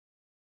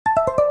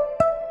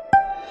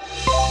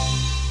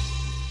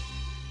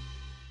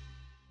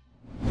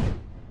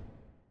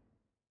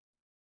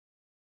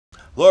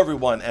Hello,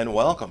 everyone, and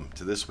welcome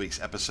to this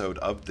week's episode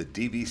of the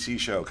DVC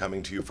Show,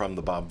 coming to you from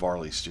the Bob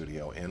Varley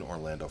Studio in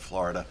Orlando,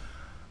 Florida.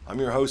 I'm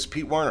your host,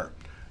 Pete Werner,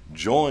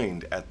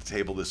 joined at the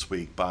table this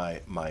week by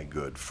my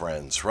good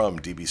friends from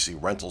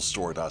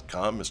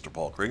DVCRentalStore.com, Mr.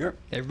 Paul Krieger.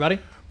 Hey, everybody.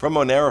 From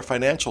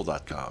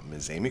MoneraFinancial.com,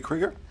 Ms. Amy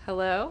Krieger.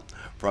 Hello.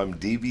 From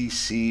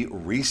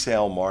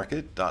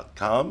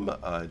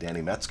DVCResaleMarket.com,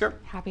 Danny Metzger.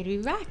 Happy to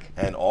be back.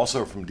 And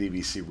also from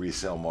DVC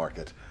Resale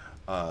Market,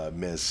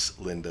 Ms.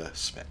 Linda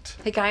Smith.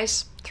 Hey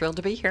guys, thrilled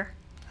to be here.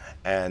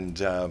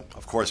 And,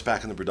 of course,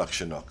 back in the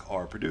production nook,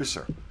 our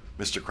producer,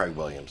 Mr. Craig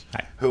Williams,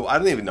 Hi. who I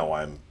don't even know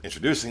why I'm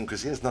introducing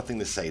because he has nothing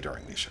to say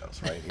during these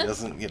shows, right? He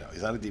doesn't,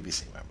 he's not a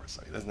DVC member,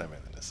 so he doesn't have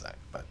anything to say.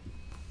 But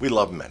we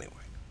love him anyway.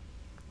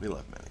 We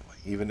love him anyway.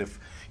 Even if,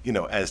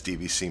 as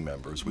DVC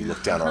members, we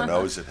look down our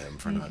nose at him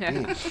for not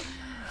being.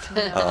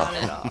 Not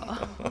at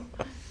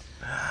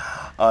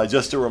all.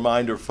 Just a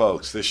reminder,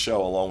 folks, this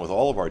show, along with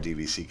all of our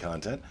DVC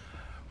content,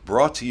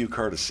 brought to you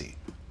courtesy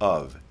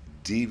of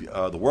the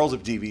World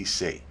of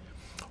DVC,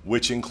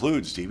 which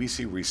includes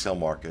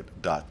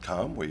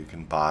DVCResaleMarket.com, where you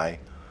can buy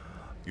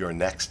your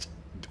next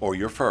or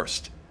your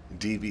first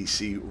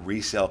DVC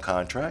resale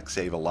contract,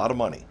 save a lot of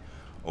money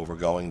over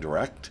going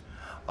direct.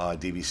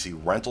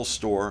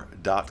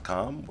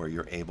 DVCRentalStore.com, where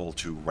you're able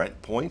to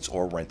rent points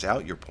or rent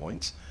out your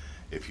points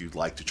if you'd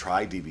like to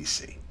try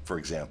DVC, for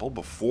example,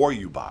 before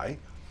you buy.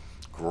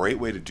 Great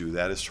way to do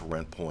that is to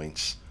rent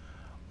points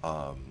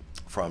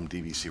from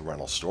DVC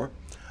Rental Store.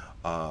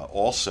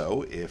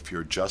 Also, if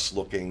you're just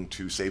looking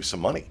to save some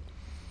money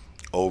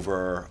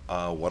over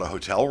what a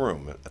hotel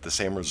room at the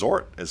same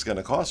resort is going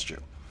to cost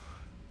you,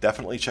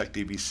 definitely check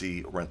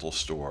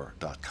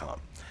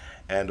DVCRentalStore.com.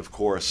 And of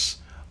course,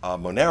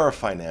 Monera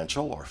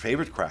Financial, our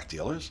favorite crack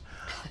dealers,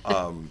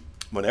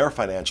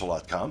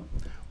 MoneraFinancial.com,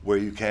 where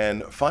you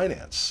can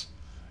finance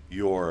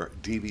your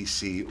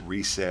DVC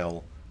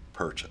resale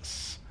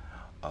purchase.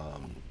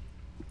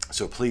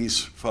 So please,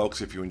 folks,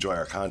 if you enjoy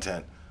our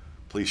content,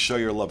 please show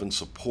your love and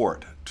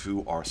support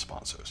to our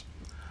sponsors.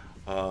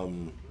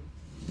 Spam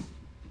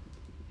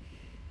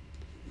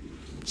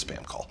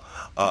call.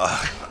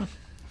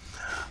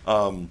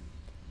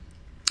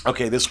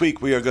 Okay, this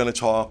week we are going to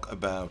talk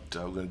about,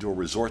 we're going to do a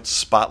resort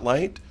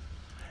spotlight,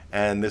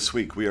 and this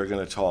week we are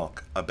going to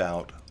talk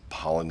about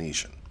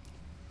Polynesian.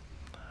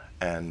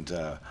 And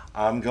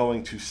I'm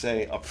going to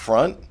say up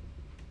front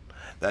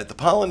that the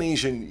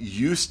Polynesian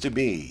used to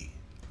be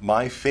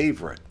my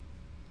favorite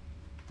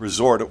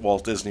resort at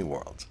Walt Disney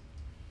World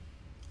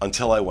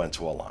until I went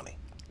to Aulani.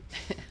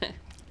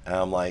 And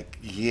I'm like,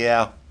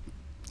 yeah,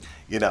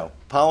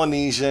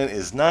 Polynesian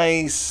is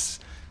nice.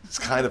 It's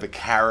kind of a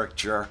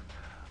caricature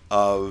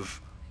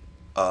of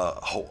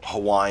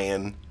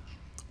Hawaiian,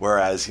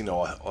 whereas,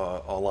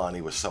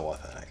 Aulani was so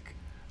authentic.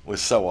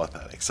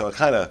 So it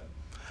kind of,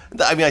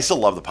 I still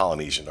love the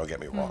Polynesian, don't get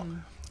me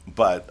wrong.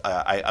 But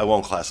I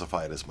won't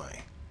classify it as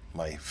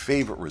my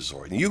favorite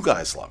resort. And you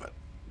guys love it.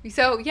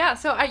 So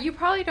you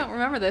probably don't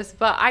remember this,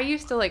 but I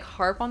used to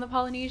harp on the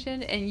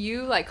Polynesian, and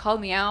you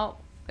called me out.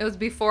 It was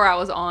before I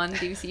was on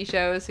DVC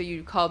shows, so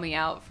you called me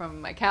out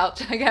from my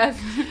couch, I guess.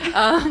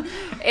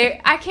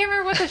 I can't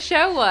remember what the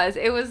show was.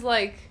 It was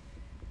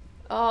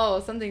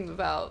something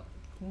about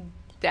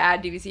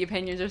dad DVC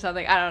opinions or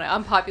something. I don't know.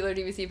 Unpopular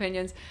DVC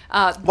opinions.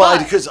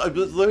 Because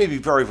let me be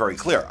very, very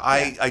clear.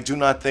 I do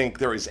not think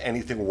there is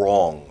anything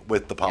wrong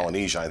with the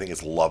Polynesian. I think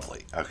it's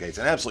lovely. Okay, it's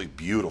an absolutely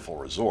beautiful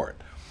resort.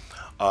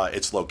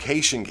 Its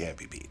location can't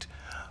be beat.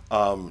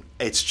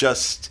 It's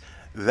just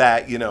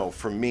that,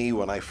 for me,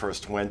 when I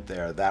first went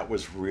there, that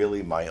was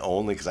really my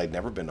only, because I'd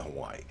never been to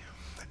Hawaii,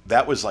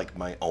 that was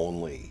my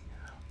only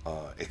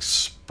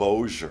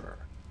exposure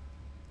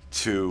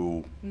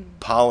to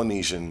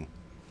Polynesian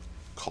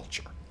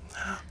culture.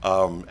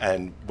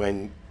 And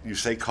when you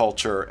say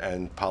culture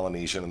and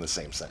Polynesian in the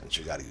same sentence,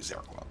 you got to use air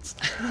quotes.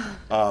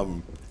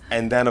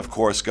 And then, of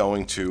course,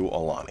 going to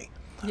Aulani,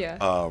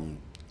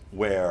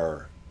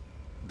 where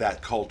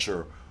that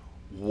culture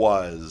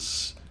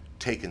was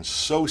taken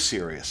so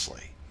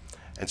seriously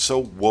and so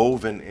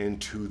woven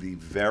into the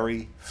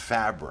very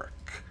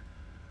fabric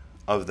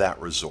of that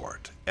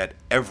resort at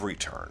every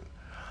turn.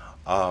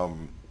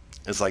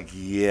 It's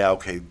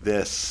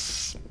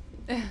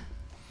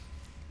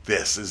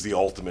this is the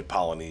ultimate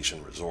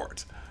Polynesian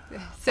resort.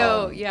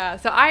 So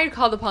I had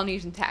called the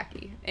Polynesian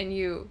tacky, and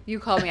you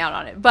called me out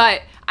on it.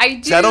 But I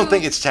do. See, I don't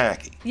think it's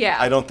tacky. Yeah,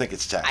 I don't think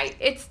it's tacky.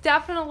 It's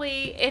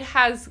definitely it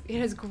has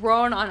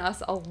grown on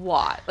us a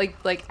lot, like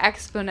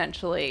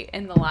exponentially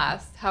in the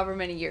last however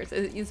many years.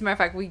 As a matter of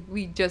fact,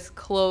 we just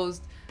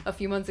closed a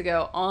few months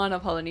ago on a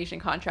Polynesian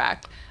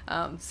contract.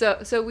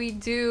 So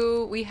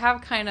we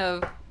have kind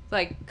of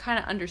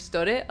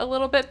understood it a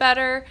little bit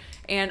better,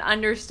 and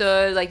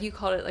understood, you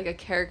called it, a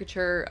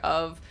caricature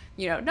of,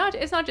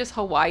 it's not just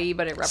Hawaii,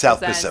 but it represents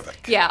South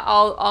Pacific. Yeah,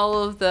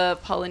 all of the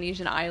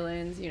Polynesian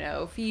islands,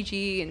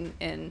 Fiji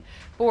and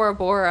Bora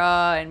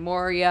Bora and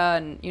Moria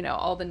and,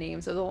 all the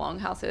names of the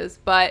longhouses.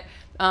 But,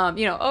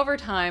 over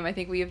time, I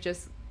think we've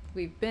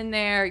been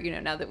there,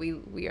 now that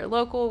we are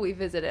local, we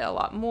visit it a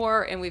lot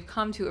more, and we've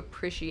come to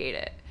appreciate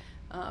it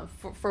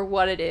for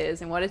what it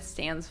is and what it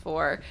stands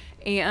for.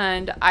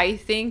 And I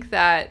think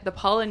that the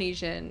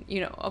Polynesian,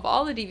 of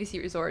all the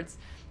DVC resorts,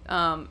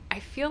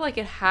 I feel like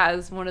it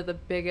has one of the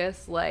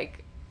biggest,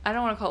 like, I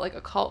don't want to call it like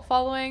a cult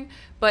following,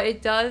 but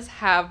it does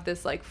have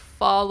this like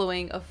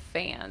following of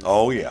fans.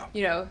 Oh yeah.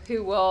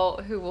 Who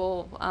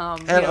will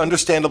And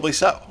understandably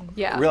so.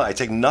 Yeah. Really, I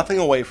take nothing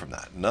away from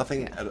that.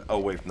 Nothing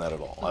away from that at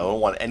all. I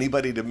don't want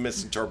anybody to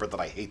misinterpret that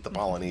I hate the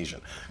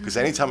Polynesian, because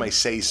anytime I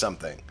say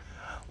something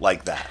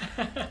like that,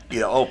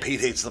 oh, Pete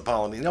hates the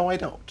Polynesian. No, I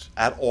don't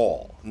at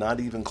all. Not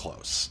even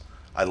close.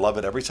 I love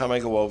it every time I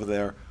go over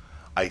there.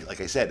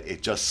 Like I said,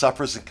 it just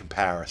suffers in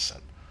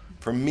comparison.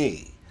 For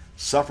me,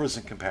 suffers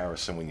in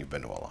comparison when you've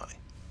been to Aulani.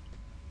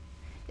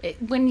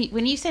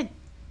 When you said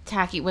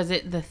tacky, was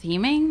it the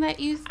theming that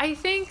you? I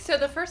think so.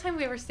 The first time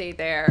we ever stayed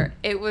there,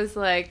 it was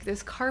like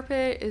this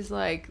carpet is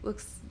like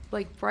looks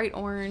like bright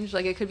orange,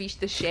 like it could be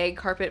the shag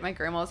carpet at my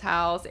grandma's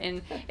house,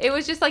 and it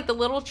was just like the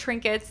little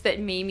trinkets that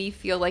made me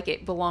feel like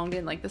it belonged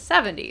in like the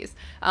 70s.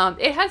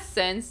 It has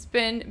since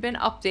been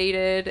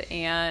updated,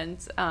 and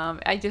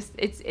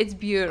it's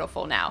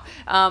beautiful now.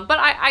 But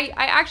I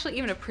actually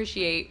even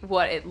appreciate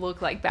what it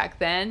looked like back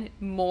then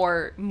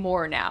more now.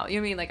 You know what I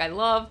mean? Like I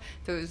love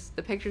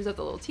the pictures of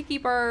the little tiki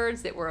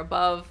birds that were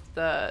above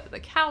the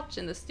couch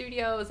in the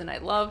studios, and I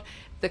loved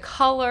the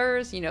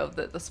colors,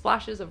 the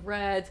splashes of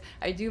reds.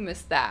 I do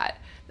miss that.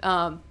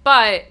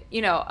 But,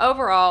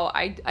 overall,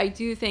 I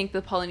do think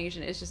the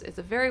Polynesian it's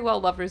a very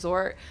well-loved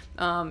resort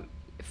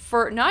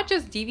for not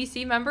just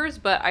DVC members,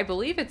 but I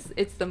believe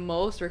it's the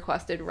most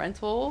requested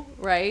rental,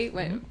 right?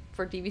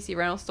 For DVC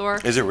rental store.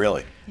 Is it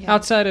really? Yeah.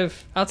 Outside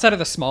of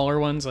the smaller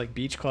ones like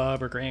Beach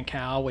Club or Grand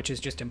Cal, which is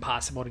just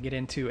impossible to get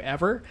into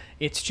ever,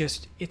 it's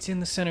in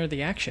the center of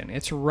the action.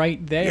 It's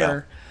right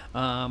there.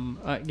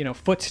 Yeah.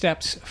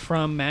 Footsteps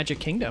from Magic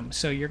Kingdom.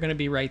 So you're going to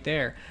be right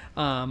there.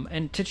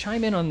 And to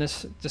chime in on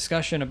this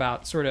discussion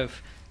about sort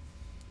of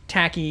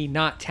tacky,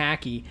 not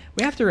tacky,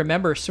 we have to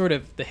remember sort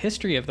of the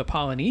history of the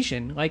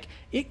Polynesian. Like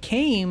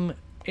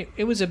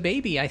it was a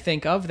baby, I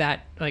think, of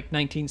that like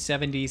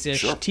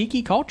 1970s-ish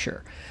tiki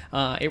culture.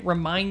 It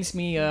reminds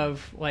me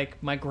of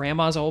like my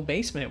grandma's old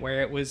basement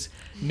where it was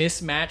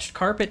mismatched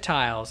carpet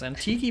tiles and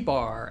tiki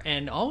bar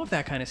and all of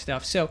that kind of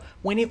stuff. So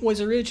when it was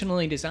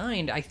originally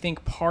designed, I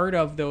think part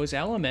of those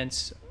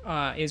elements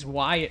is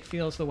why it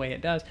feels the way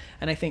it does.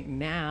 And I think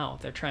now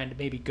they're trying to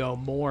maybe go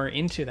more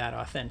into that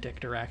authentic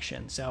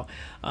direction. So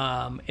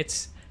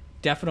it's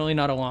definitely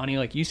not Aulani,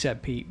 like you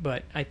said, Pete,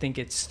 but I think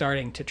it's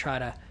starting to try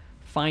to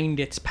find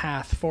its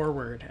path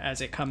forward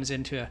as it comes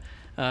into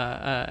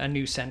a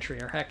new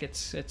century, or heck,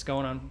 it's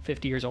going on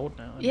 50 years old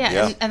now.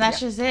 Yeah. And that's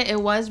just it.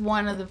 It was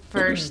one of the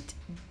first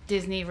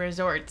Disney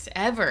resorts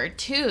ever,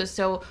 too.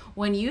 So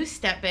when you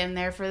step in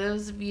there, for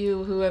those of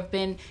you who have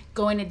been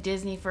going to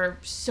Disney for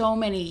so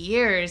many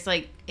years,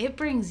 like it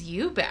brings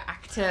you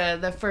back to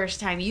the first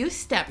time you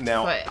stepped foot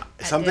at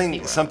Disney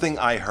World. Something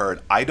I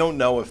heard, I don't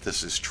know if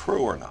this is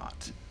true or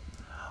not,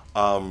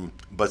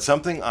 but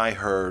something I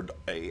heard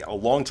a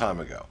long time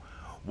ago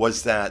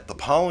was that the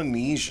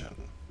Polynesian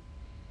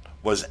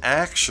was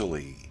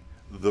actually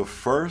the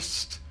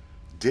first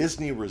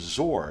Disney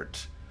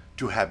resort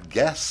to have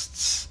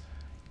guests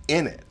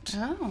in it.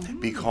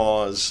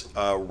 Because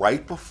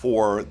right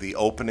before the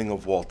opening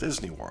of Walt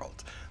Disney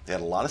World, they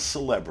had a lot of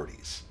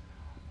celebrities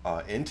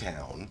in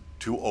town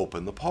to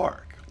open the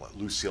park.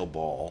 Lucille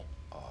Ball,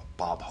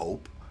 Bob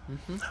Hope,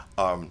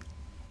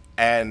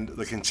 and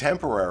the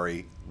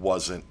Contemporary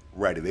wasn't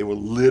ready. They were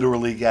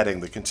literally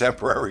getting the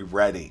Contemporary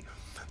ready.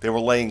 They were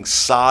laying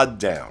sod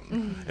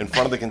down in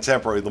front of the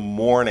Contemporary the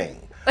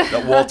morning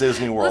that Walt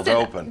Disney World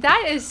opened.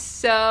 That is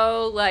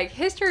so, like,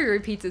 history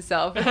repeats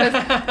itself. Because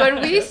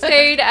when we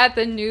stayed at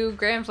the new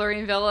Grand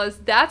Floridian Villas,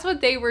 that's what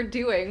they were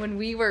doing when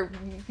we were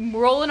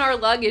rolling our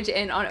luggage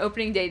in on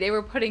opening day. They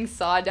were putting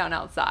sod down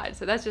outside.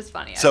 So that's just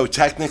funny. So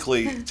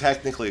technically,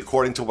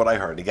 according to what I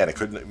heard, again, it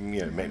couldn't,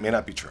 may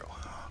not be true,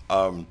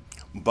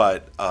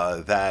 but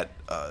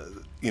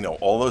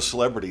all those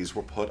celebrities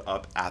were put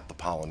up at the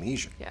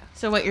Polynesian. Yeah.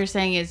 So what you're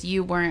saying is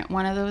you weren't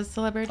one of those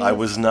celebrities? I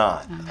was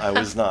not. I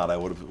was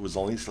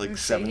only like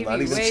seven,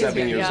 not even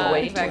 7 years old.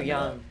 Way too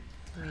young.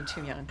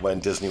 When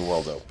Disney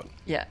World opened.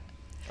 Yeah.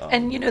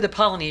 And the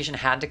Polynesian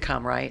had to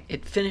come, right?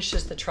 It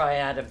finishes the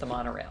triad of the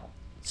monorail.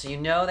 So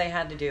they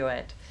had to do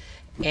it.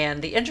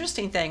 And the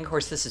interesting thing, of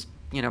course, this is,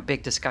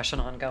 big discussion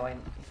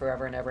ongoing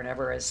forever and ever and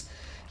ever, is,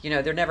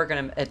 they're never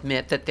going to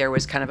admit that there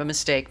was kind of a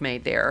mistake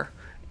made there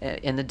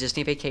in the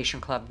Disney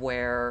Vacation Club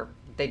where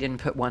they didn't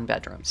put 1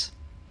 bedrooms.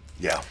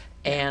 Yeah.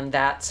 And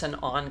that's an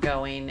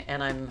ongoing,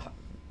 and I'm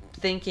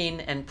thinking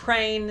and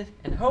praying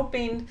and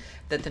hoping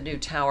that the new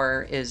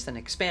tower is an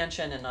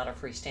expansion and not a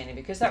freestanding,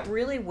 because that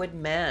really would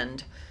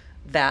mend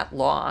that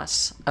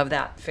loss of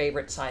that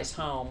favorite size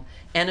home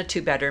and a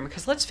 2-bedroom,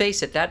 because let's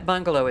face it, that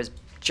bungalow is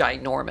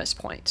ginormous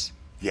points.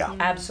 Yeah.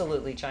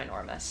 Absolutely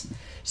ginormous.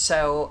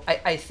 So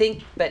I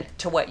think, but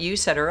to what you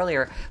said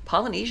earlier,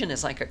 Polynesian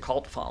is like a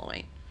cult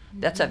following.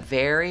 That's a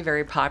very,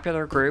 very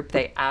popular group.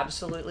 They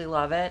absolutely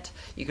love it.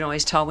 You can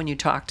always tell when you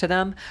talk to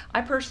them.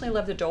 I personally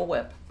love the Dole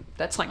Whip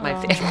That's like my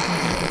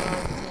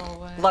favorite.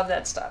 Dole Whip. Love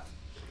that stuff.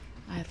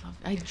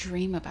 I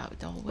dream about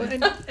Dole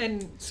Whip.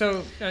 And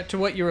so, to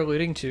what you were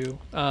alluding to,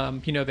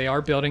 they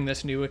are building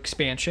this new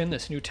expansion,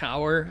 this new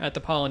tower at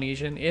the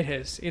Polynesian. It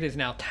is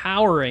now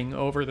towering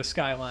over the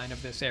skyline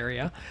of this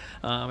area.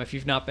 If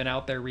you've not been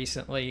out there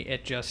recently,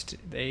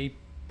 they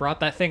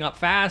brought that thing up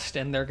fast,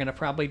 and they're going to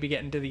probably be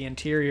getting to the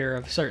interior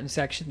of certain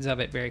sections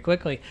of it very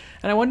quickly.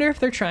 And I wonder if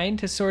they're trying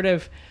to sort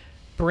of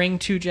bring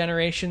two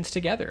generations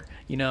together.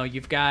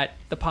 You've got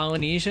the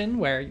Polynesian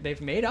where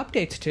they've made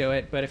updates to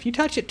it, but if you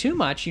touch it too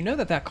much,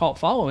 that cult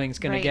following is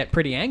going to get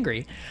pretty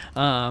angry.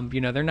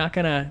 They're not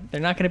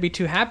gonna be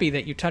too happy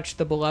that you touched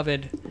the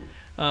beloved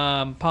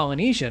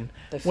Polynesian.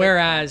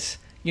 Whereas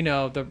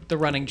the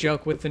running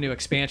joke with the new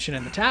expansion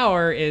and the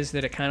tower is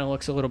that it kind of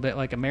looks a little bit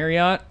like a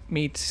Marriott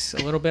meets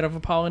a little bit of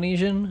a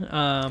Polynesian,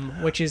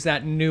 which is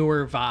that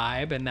newer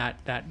vibe and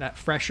that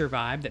fresher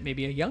vibe that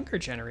maybe a younger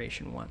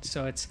generation wants.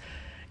 So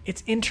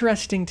it's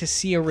interesting to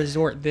see a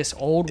resort this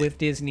old with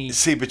Disney.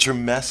 See, but you're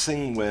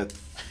messing with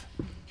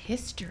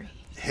History,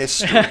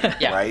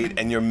 Yeah. right?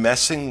 And you're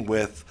messing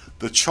with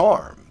the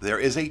charm. There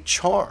is a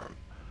charm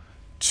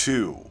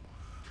to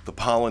the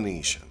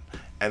Polynesian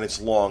and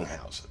its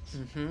longhouses,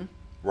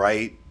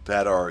 right?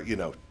 That are,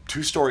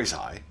 2 stories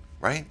high,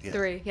 right? Yeah.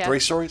 3, yeah. 3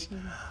 stories.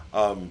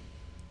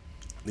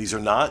 These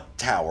are not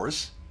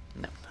towers.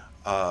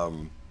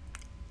 No.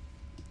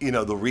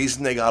 The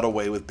reason they got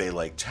away with Bay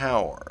Lake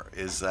Tower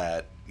is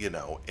that,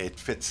 it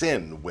fits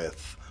in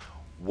with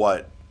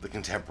what the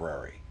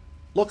contemporary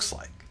looks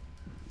like.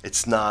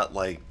 It's not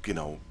like,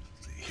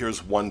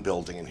 here's one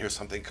building and here's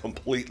something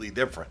completely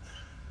different.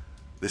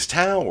 This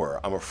tower,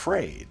 I'm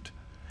afraid,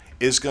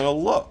 is going to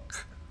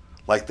look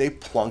like they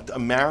plunked a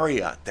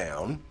Marriott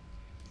down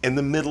in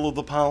the middle of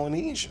the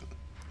Polynesian.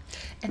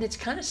 And it's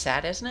kind of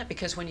sad, isn't it?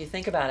 Because when you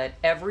think about it,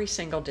 every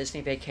single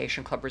Disney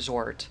Vacation Club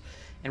resort,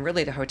 and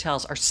really the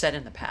hotels, are set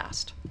in the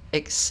past,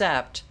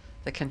 except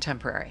the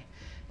contemporary.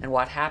 And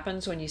what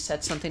happens when you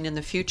set something in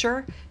the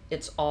future?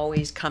 It's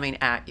always coming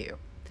at you.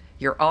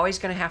 You're always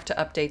going to have to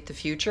update the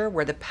future,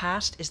 where the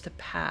past is the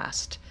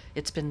past.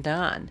 It's been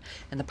done.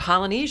 And the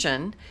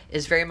Polynesian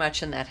is very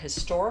much in that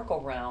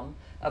historical realm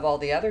of all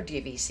the other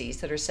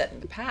DVCs that are set in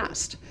the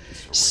past.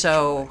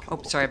 So,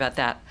 sorry about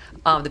that.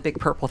 The big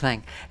purple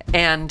thing.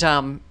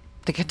 And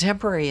the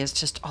contemporary is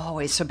just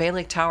always, so Bay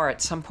Lake Tower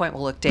at some point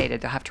will look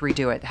dated. They'll have to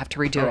redo it.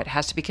 It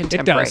has to be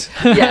contemporary. does.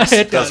 Yes.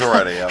 It Does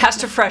already, yeah. Has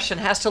to freshen,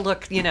 has to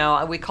look,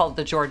 we call it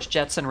the George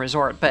Jetson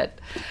Resort. But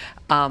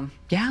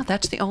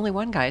that's the only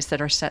one, guys,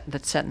 that's set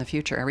in the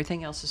future.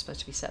 Everything else is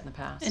supposed to be set in the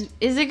past. And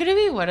is it going to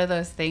be one of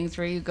those things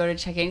where you go to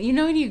check in?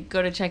 When you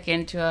go to check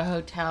into a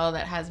hotel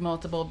that has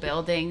multiple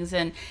buildings,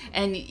 and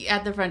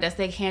at the front desk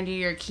they hand you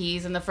your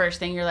keys, and the first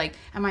thing you're like,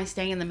 am I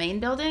staying in the main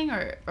building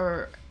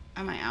or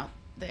am I out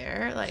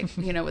there,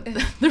 with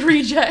the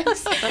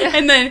rejects?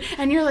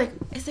 and you're like,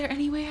 is there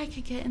any way I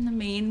could get in the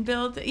main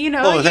building?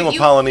 Well, the thing with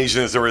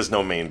Polynesian is there is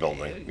no main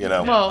building,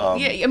 Well,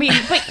 yeah, I mean,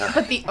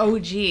 but the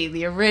OG,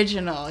 the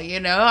original,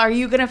 are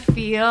you gonna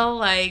feel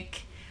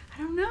like,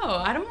 I don't know,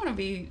 I don't want to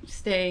be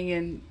staying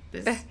in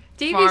this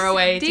far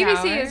away DVC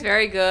tower. is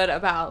very good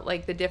about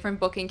the different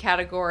booking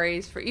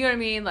categories for, you know what I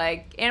mean?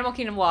 Like Animal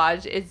Kingdom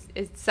Lodge is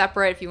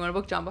separate if you want to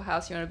book Jumbo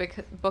House, you want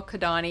to book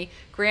Kidani.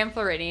 Grand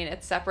Floridian,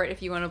 it's separate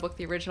if you want to book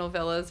the original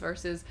villas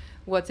versus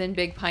what's in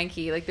Big Pine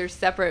Key. There's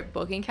separate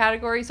booking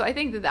categories, so I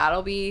think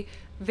that'll be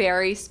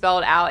very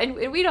spelled out, and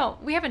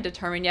we haven't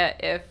determined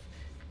yet if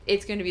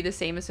it's going to be the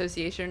same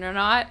association or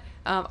not.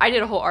 I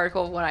did a whole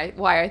article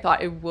why I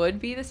thought it would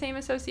be the same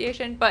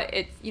association, but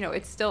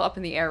it's still up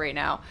in the air right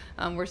now.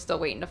 We're still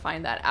waiting to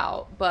find that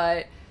out.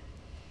 But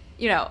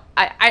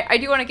I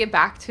do want to get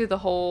back to the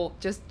whole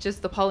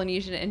just the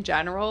Polynesian in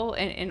general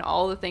and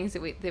all the things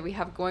that we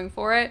have going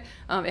for it.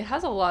 It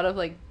has a lot of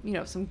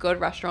some good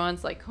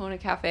restaurants like Kona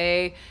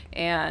Cafe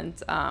and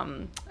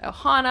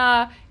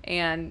Ohana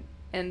and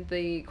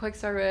the quick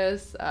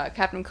service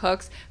Captain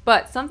Cook's.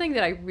 But something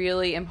that I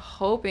really am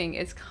hoping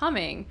is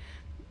coming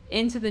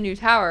into the new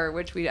tower,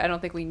 which I don't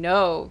think we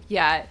know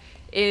yet,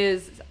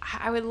 is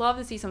I would love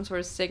to see some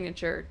sort of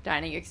signature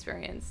dining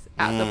experience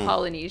at the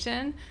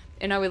Polynesian,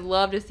 and I would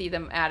love to see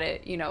them add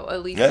it,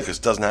 at least because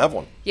it doesn't have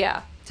one.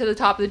 Yeah, to the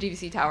top of the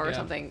DVC tower or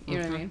something. You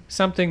know what I mean?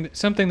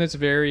 Something that's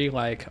very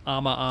like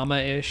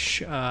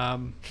Ama-Ama-ish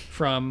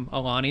from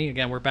Alani.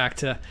 Again, we're back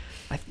to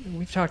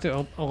we've talked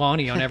to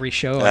Alani on every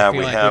show. Yeah, I feel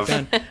we like have.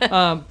 We've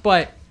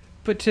done.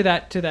 But to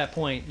that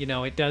point,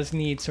 it does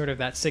need sort of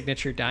that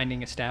signature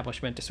dining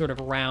establishment to sort of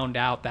round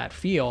out that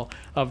feel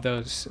of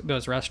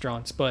those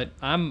restaurants. But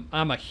I'm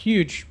a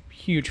huge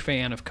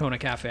fan of Kona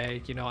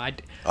Cafe.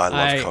 I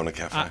love Kona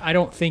Cafe. I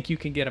don't think you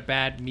can get a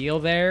bad meal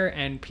there,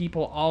 and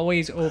people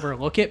always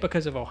overlook it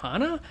because of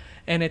Ohana,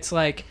 and it's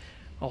like,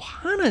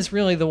 Ohana is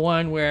really the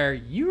one where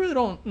you really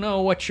don't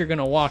know what you're going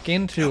to walk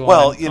into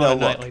on a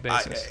nightly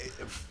basis.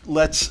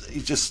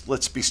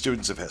 Let's be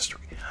students of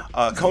history.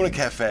 Kona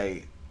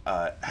Cafe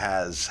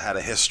has had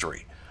a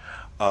history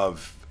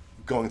of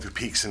going through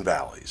peaks and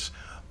valleys.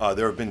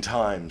 There have been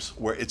times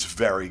where it's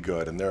very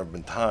good, and there have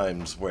been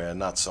times where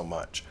not so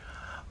much.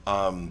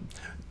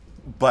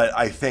 But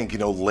I think,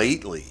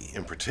 lately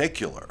in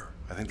particular,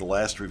 I think the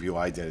last review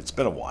I did, it's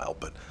been a while,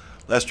 but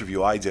last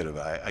review I did of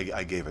it,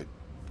 I gave it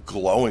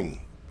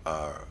glowing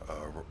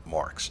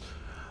marks.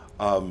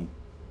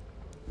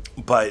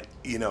 But,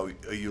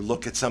 you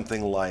look at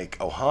something like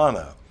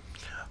Ohana,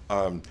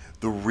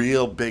 the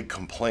real big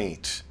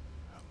complaint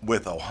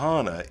with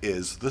Ohana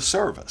is the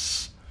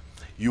service.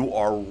 You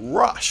are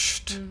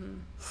rushed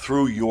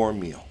through your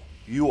meal.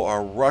 You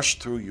are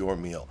rushed through your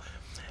meal.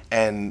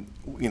 And,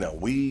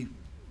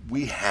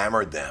 we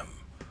hammered them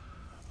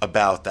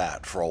about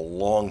that for a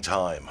long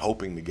time,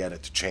 hoping to get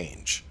it to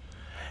change.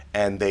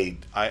 And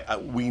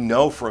we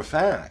know for a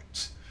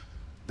fact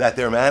that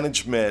their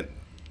management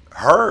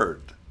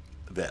heard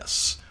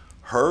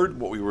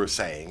what we were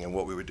saying and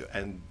what we were doing,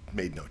 and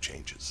made no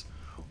changes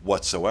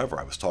whatsoever.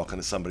 I was talking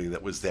to somebody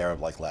that was there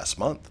like last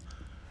month,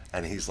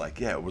 and he's like,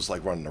 yeah, it was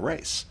like running a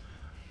race.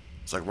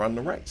 It's like running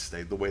a race.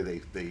 The way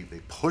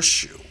they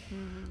push you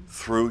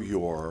through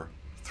your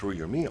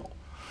meal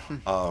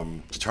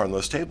to turn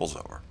those tables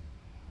over.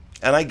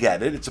 And I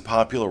get it; it's a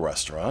popular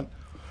restaurant,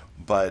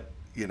 but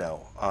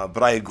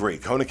but I agree.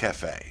 Kona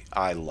Cafe,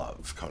 I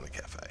love Kona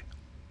Cafe,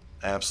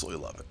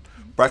 absolutely love it.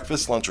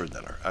 Breakfast, lunch, or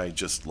dinner, I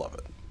just love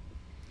it.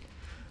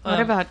 What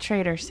about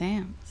Trader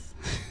Sam's?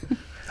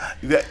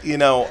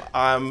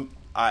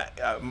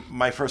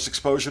 My first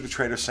exposure to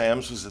Trader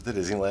Sam's was at the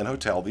Disneyland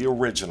Hotel, the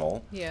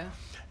original. Yeah.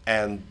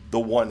 And the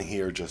one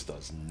here just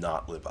does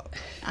not live up.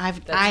 I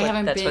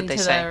haven't that's been what they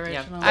to say. the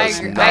original. I Does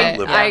agree. not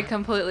live I up.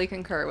 completely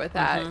concur with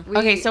that.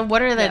 Okay, so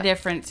what are the yeah.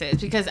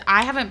 differences? Because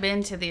I haven't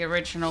been to the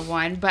original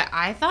one, but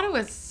I thought it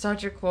was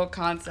such a cool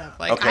concept.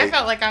 Like Okay. I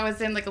felt like I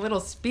was in like a little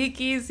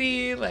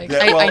speakeasy. Like Yeah,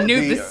 I well,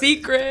 knew the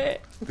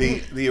secret.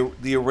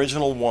 The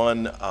original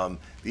one,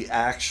 the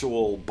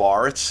actual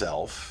bar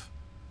itself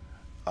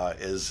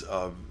is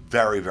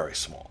very, very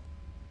small.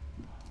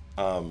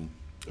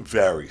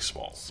 Very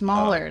small.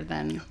 Smaller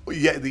than.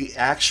 Yeah, the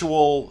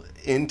actual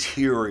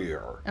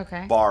interior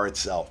Okay. bar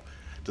itself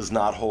does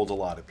not hold a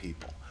lot of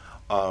people.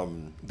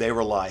 They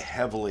rely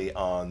heavily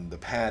on the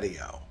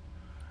patio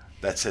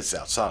that sits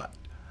outside.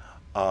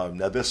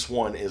 Now this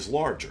one is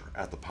larger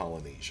at the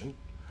Polynesian.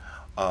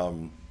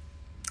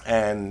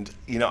 And,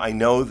 I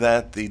know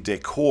that the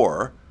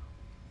decor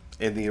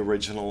in the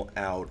original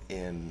out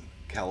in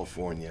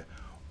California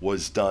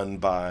was done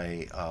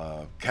by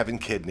Kevin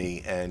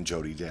Kidney and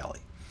Jody Daly,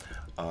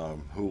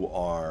 who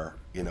are,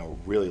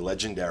 really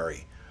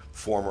legendary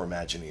former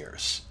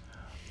Imagineers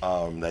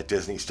that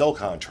Disney still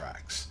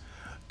contracts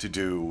to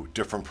do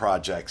different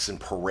projects and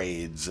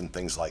parades and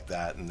things like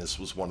that. And this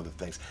was one of the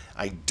things.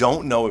 I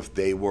don't know if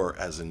they were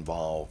as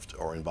involved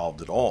or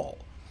involved at all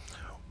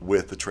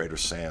with the Trader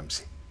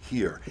Sam's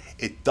here.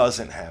 It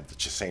doesn't have the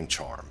same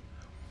charm,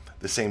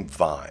 the same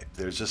vibe.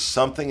 There's just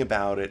something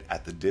about it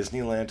at the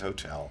Disneyland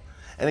Hotel.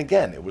 And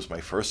again, it was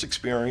my first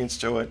experience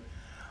to it.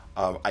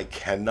 I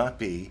cannot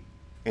be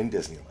in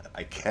Disneyland.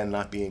 I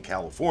cannot be in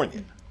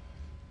California.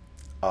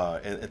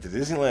 At the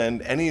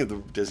Disneyland, any of the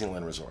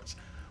Disneyland resorts,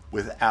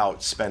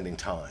 without spending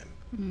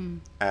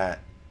time at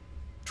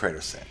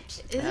Trader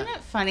Sam's. Isn't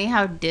it funny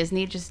how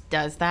Disney just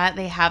does that?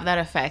 They have that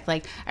effect.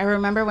 Like, I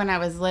remember when I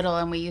was little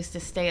and we used to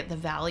stay at the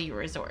Value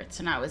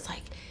Resorts, and I was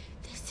like,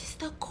 this is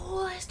the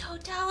coolest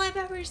hotel I've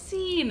ever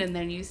seen. And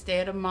then you stay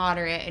at a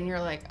moderate, and you're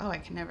like, oh, I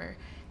can never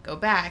go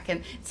back.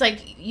 And it's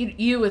like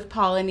you with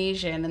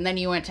Polynesian, and then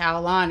you went to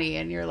Aulani,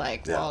 and you're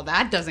like, well,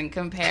 that doesn't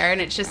compare. And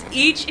it's just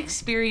each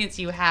experience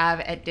you have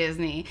at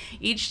Disney,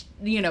 each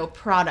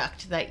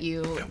product that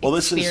you Well,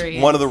 this is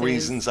experience one of the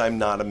reasons I'm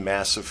not a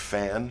massive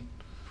fan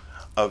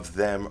of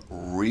them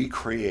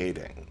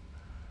recreating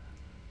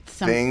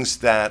things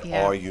that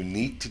are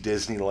unique to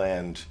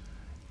Disneyland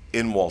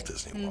in Walt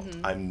Disney World.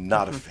 I'm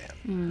not a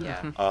fan.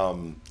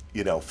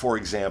 Yeah. For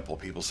example,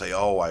 people say,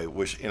 oh, I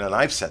wish, and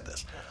I've said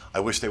this, I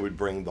wish they would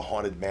bring the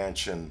Haunted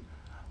Mansion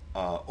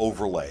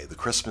overlay, the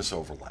Christmas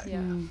overlay,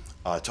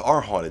 to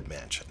our Haunted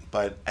Mansion.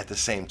 But at the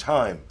same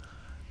time,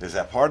 there's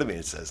that part of me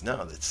that says, no,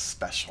 that's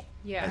special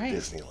at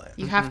Disneyland.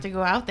 You have to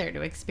go out there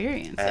to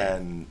experience it.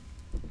 And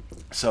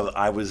so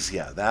I was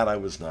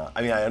not.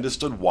 I mean, I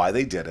understood why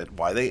they did it,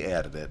 why they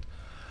added it,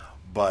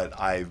 but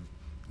I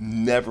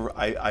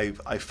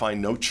find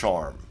no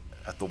charm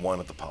at the one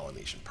at the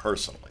Polynesian,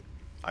 personally.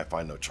 I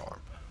find no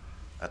charm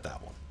at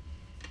that one.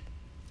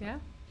 Yeah.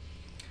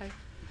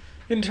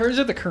 In terms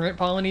of the current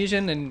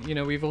Polynesian, and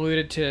we've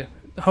alluded to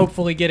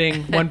hopefully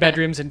getting 1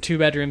 bedrooms and 2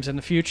 bedrooms in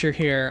the future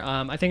here.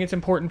 I think it's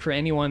important for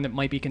anyone that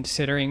might be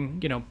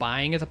considering,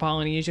 buying at the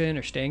Polynesian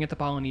or staying at the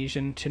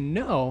Polynesian to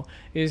know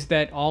is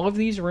that all of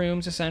these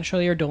rooms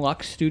essentially are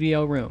deluxe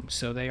studio rooms.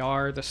 So they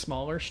are the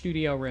smaller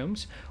studio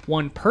rooms.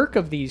 One perk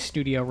of these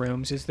studio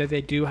rooms is that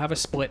they do have a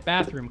split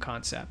bathroom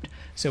concept.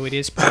 So it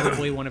is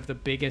probably one of the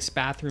biggest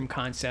bathroom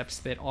concepts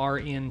that are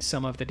in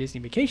some of the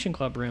Disney Vacation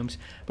Club rooms,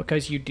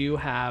 because you do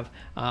have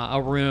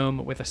a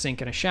room with a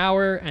sink and a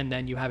shower, and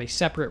then you have a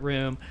separate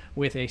room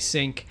with a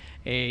sink,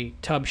 a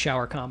tub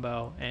shower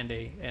combo, and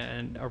a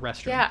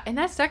restroom. Yeah, and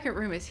that second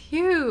room is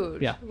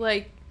huge. Yeah.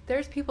 Like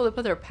there's people that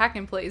put their pack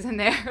and plays in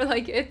there.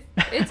 Like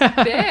it's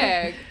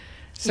big.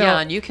 So, yeah,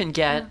 and you can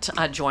get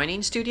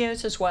adjoining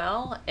studios as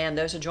well. And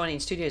those adjoining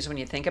studios, when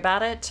you think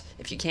about it,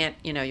 if you can't,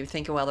 you're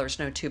thinking, well, there's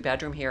no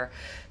 2-bedroom here.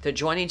 The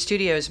adjoining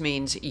studios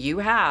means you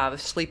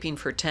have sleeping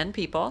for 10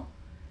 people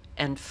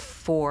and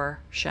 4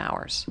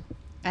 showers.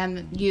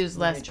 And use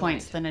less Adjoined.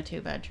 points than a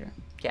 2-bedroom.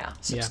 Yeah,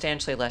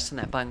 substantially less than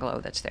that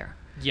bungalow that's there.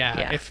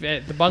 yeah, if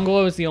the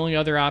bungalow is the only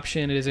other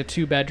option, it is a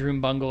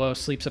 2-bedroom bungalow,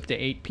 sleeps up to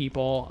 8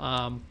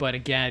 people. But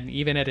again,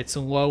 even at its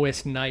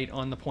lowest night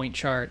on the point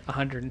chart,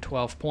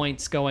 112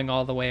 points, going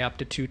all the way up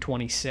to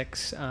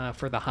 226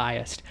 for the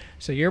highest.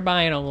 So you're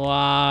buying a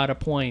lot of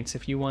points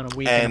if you want a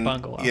week in a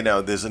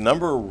bungalow. There's a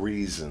number of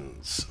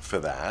reasons for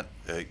that,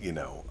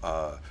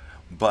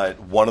 but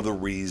one of the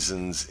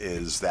reasons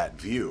is that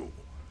view.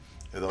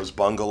 Those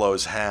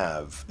bungalows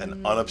have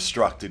an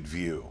unobstructed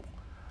view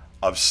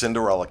of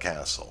Cinderella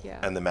Castle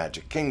and the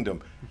Magic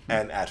Kingdom,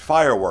 and at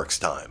fireworks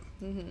time.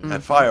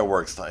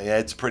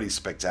 It's pretty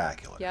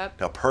spectacular. Yep.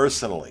 Now,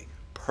 personally,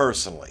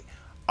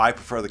 I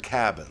prefer the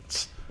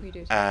cabins We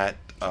do too. at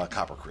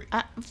Copper Creek.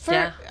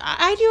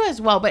 I do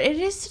as well, but it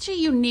is such a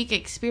unique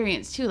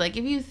experience too. Like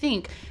if you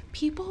think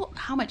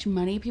how much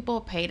money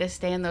people pay to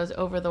stay in those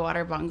over the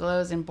water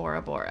bungalows in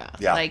Bora Bora.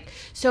 Yeah. Like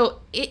so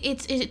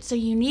it's a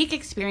unique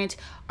experience.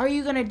 Are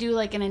you going to do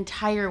like an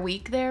entire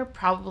week there?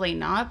 Probably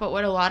not, but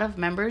what a lot of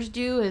members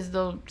do is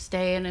they'll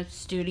stay in a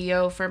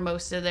studio for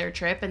most of their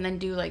trip and then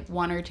do like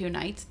 1 or 2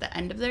 nights at the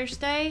end of their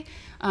stay.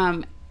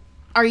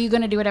 Are you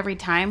going to do it every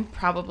time?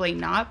 Probably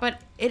not,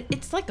 but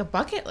it's like a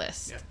bucket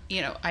list,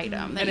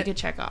 item that you could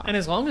check off. And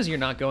as long as you're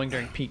not going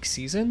during peak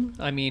season,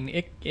 I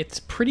mean, it's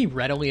pretty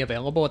readily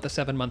available at the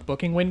 7-month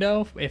booking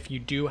window. If you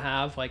do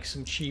have like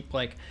some cheap,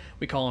 like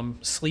we call them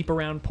sleep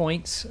around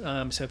points.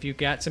 So if you've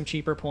got some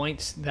cheaper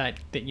points that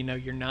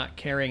you're not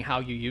caring how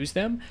you use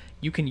them,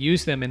 you can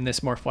use them in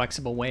this more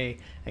flexible way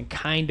and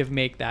kind of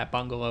make that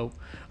bungalow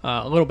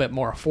a little bit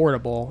more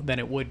affordable than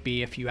it would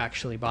be if you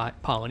actually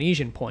bought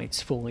Polynesian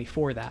points fully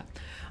for that.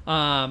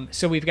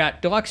 So we've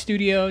got deluxe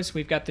studios,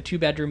 we've got the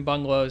 2-bedroom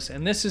bungalows,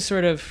 and this is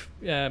sort of,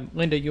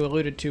 Linda, you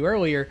alluded to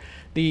earlier,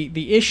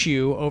 the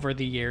issue over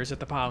the years at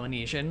the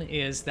Polynesian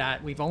is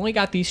that we've only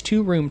got these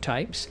 2 room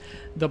types.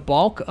 The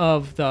bulk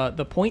of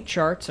the point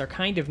charts are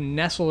kind of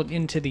nestled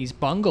into these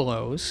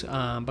bungalows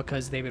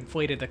because they've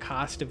inflated the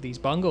cost of these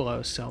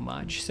bungalows so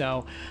much.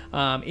 So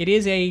it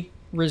is a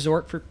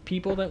resort for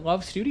people that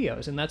love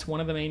studios, and that's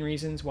one of the main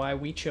reasons why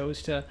we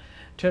chose to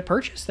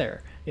purchase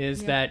there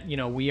is that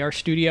we are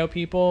studio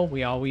people.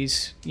 We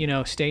always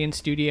stay in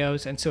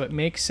studios, and so it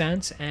makes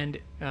sense. And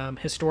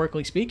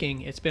historically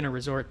speaking, it's been a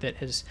resort that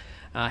has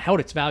held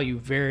its value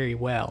very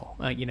well.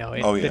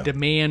 The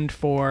demand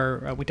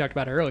for we talked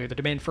about it earlier. The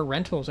demand for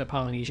rentals at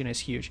Polynesian is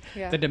huge.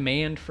 Yeah. The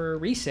demand for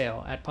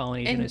resale at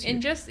Polynesian is huge.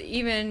 And just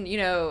even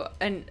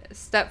a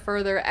step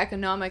further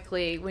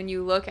economically, when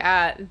you look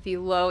at the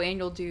low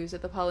annual dues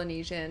at the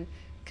Polynesian,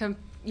 and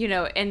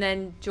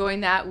then join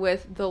that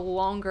with the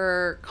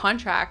longer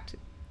contract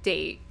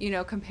date,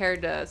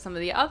 compared to some of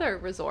the other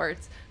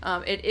resorts,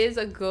 it is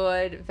a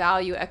good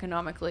value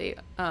economically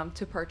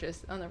to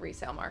purchase on the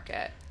resale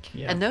market.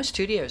 Yeah. And those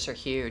studios are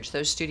huge.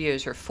 Those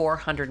studios are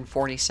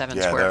 447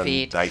 Yeah, square they're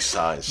feet. nice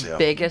size, yeah.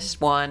 Biggest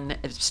one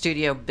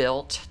studio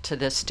built to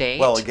this date.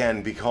 Well,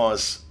 again,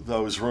 because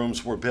those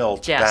rooms were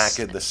built Yes.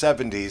 back in the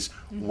 70s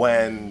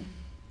when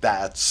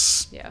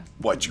that's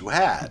what you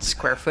had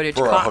Square footage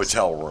for cost. a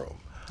hotel room.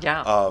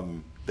 Yeah.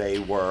 They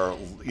were,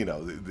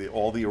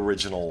 all the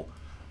original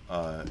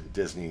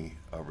Disney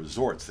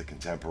resorts, the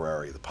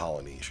Contemporary, the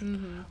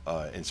Polynesian,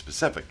 in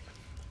specific,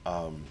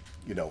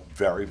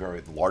 very, very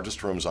the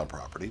largest rooms on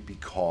property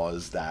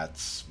because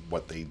that's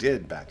what they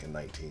did back in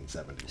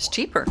 1971. It's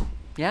cheaper,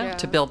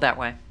 to build that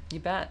way. You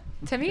bet.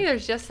 To me,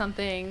 there's just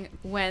something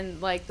when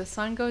like the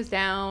sun goes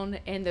down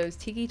and those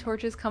tiki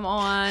torches come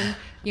on,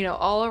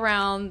 all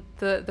around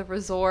the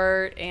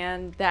resort,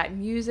 and that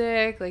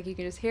music, like you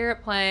can just hear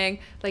it playing.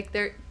 Like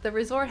the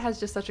resort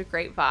has just such a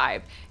great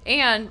vibe.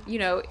 And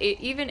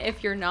even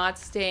if you're not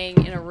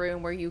staying in a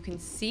room where you can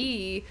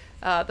see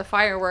the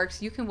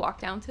fireworks, you can walk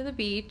down to the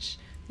beach.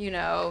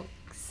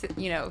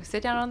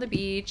 Sit down on the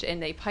beach,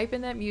 and they pipe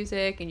in that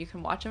music, and you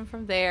can watch them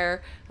from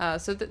there.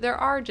 So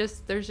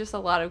there's just a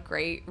lot of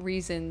great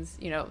reasons,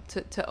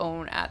 to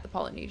own at the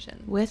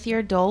Polynesian. With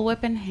your Dole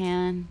Whip in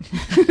hand.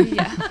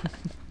 Yeah.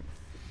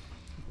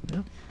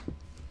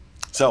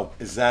 So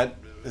is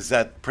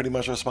that pretty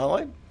much our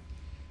spotlight?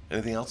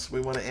 Anything else we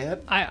want to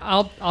add?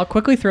 I'll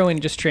quickly throw in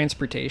just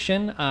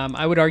transportation.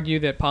 I would argue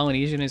that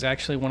Polynesian is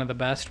actually one of the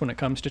best when it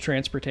comes to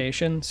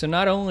transportation. So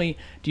not only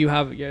do you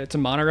have, it's a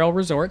monorail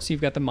resort, so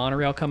you've got the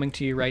monorail coming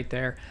to you right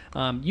there.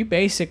 You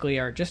basically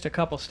are just a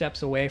couple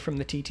steps away from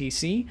the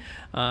TTC,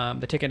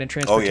 the Ticket and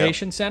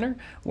Transportation Center,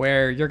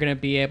 where you're going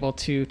to be able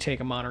to take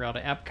a monorail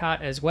to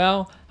Epcot as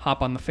well,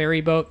 hop on the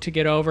ferry boat to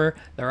get over.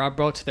 There are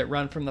boats that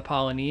run from the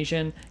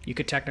Polynesian. You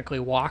could technically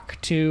walk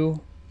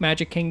to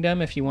Magic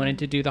Kingdom if you wanted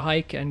to do the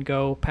hike and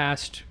go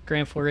past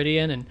Grand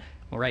Floridian, and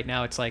right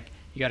now it's like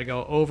You got to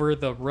go over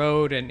the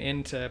road and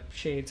into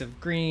shades of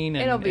green.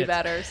 And It'll be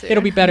better soon.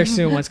 It'll be better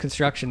soon once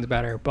construction's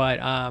better. But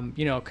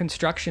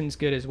construction's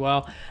good as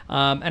well.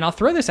 And I'll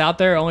throw this out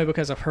there only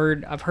because I've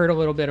heard a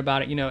little bit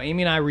about it.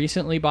 Amy and I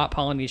recently bought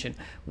Polynesian.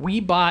 We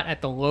bought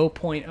at the low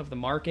point of the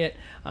market.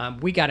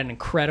 We got an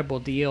incredible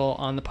deal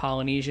on the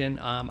Polynesian.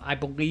 I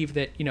believe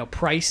that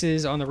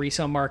prices on the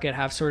resale market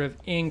have sort of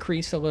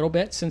increased a little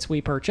bit since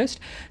we purchased.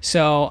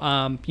 So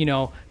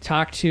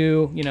talk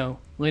to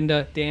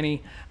Linda,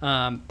 Danny,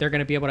 they're going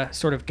to be able to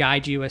sort of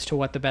guide you as to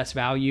what the best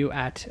value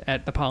at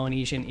the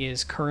Polynesian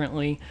is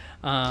currently.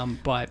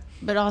 But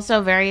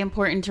also very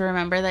important to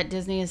remember that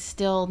Disney is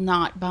still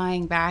not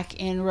buying back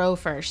in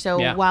ROFR.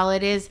 So while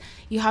it is,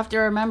 you have to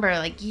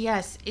remember,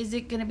 yes, is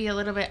it going to be a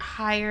little bit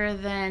higher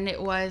than it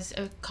was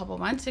a couple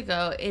months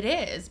ago? It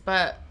is,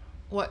 but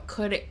what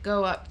could it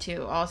go up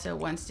to also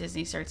once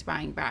Disney starts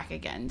buying back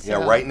again? So,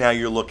 yeah, right now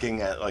you're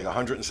looking at like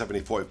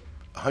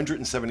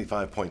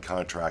 175 point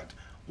contract,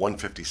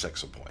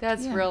 156 a point.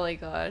 That's really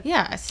good.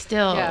 Yeah,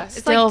 still It's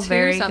still like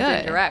very something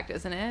good. direct,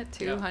 isn't it?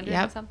 200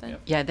 Yep. something.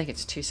 Yeah, I think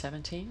it's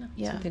 217,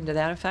 Yeah. something to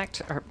that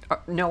effect. Or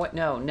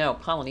no,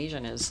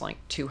 Polynesian is like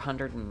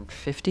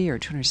 250 or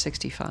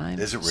 265.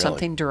 Is it really?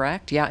 Something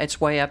direct. Yeah,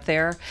 it's way up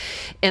there.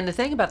 And the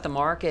thing about the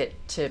market,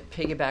 to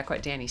piggyback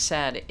what Danny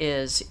said,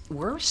 is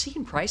we're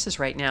seeing prices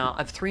right now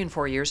of 3 and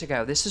 4 years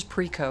ago. This is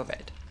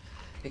pre-COVID.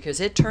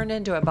 Because it turned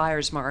into a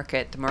buyer's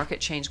market. The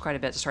market changed quite a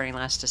bit starting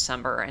last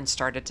December and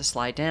started to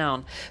slide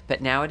down. But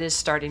now it is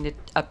starting to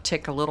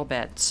uptick a little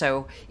bit.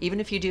 So even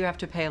if you do have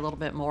to pay a little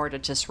bit more to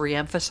just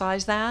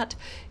reemphasize that,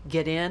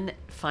 get in,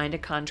 find a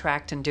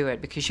contract and do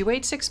it. Because you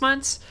wait 6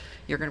 months,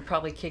 you're going to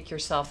probably kick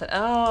yourself that,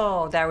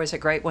 oh, that was a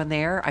great one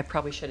there. I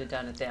probably should have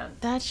done it then.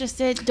 That's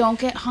just it. Don't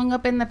get hung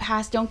up in the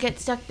past. Don't get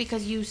stuck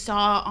because you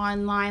saw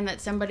online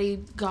that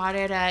somebody got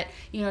it at,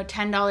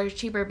 $10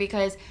 cheaper,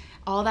 because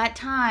all that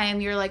time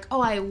you're like,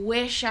 oh, I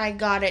wish I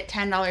got it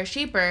 $10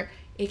 cheaper.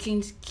 It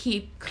can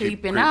keep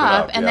creeping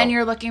up. And then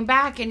you're looking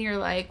back and you're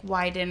like,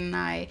 why didn't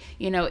I?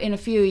 In a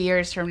few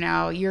years from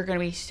now, you're going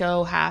to be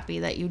so happy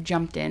that you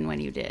jumped in when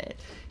you did.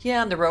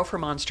 Yeah, and the ROFR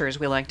monster, as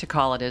we like to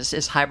call it,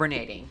 is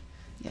hibernating.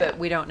 Yeah. But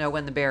we don't know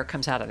when the bear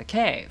comes out of the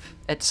cave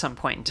at some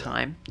point in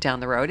time down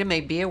the road. It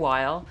may be a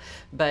while,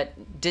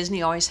 but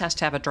Disney always has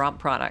to have a drop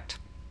product.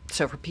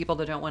 So for people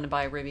that don't want to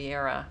buy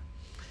Riviera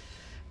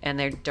and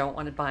they don't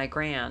want to buy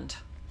Grand,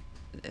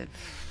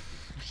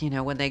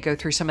 when they go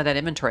through some of that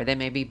inventory, they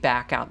may be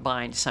back out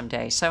buying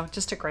someday. So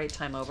just a great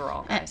time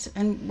overall, guys.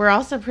 And we're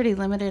also pretty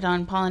limited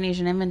on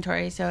Polynesian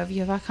inventory. So if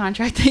you have a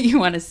contract that you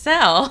want to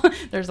sell,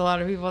 there's a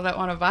lot of people that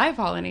want to buy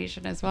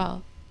Polynesian as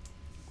well.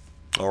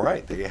 All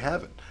right, there you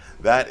have it.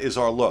 That is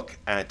our look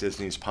at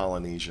Disney's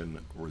Polynesian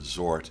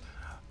Resort.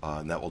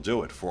 And that will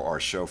do it for our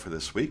show for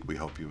this week. We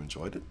hope you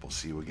enjoyed it. We'll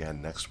see you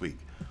again next week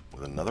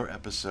with another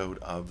episode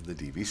of the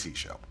DVC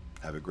Show.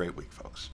 Have a great week, folks.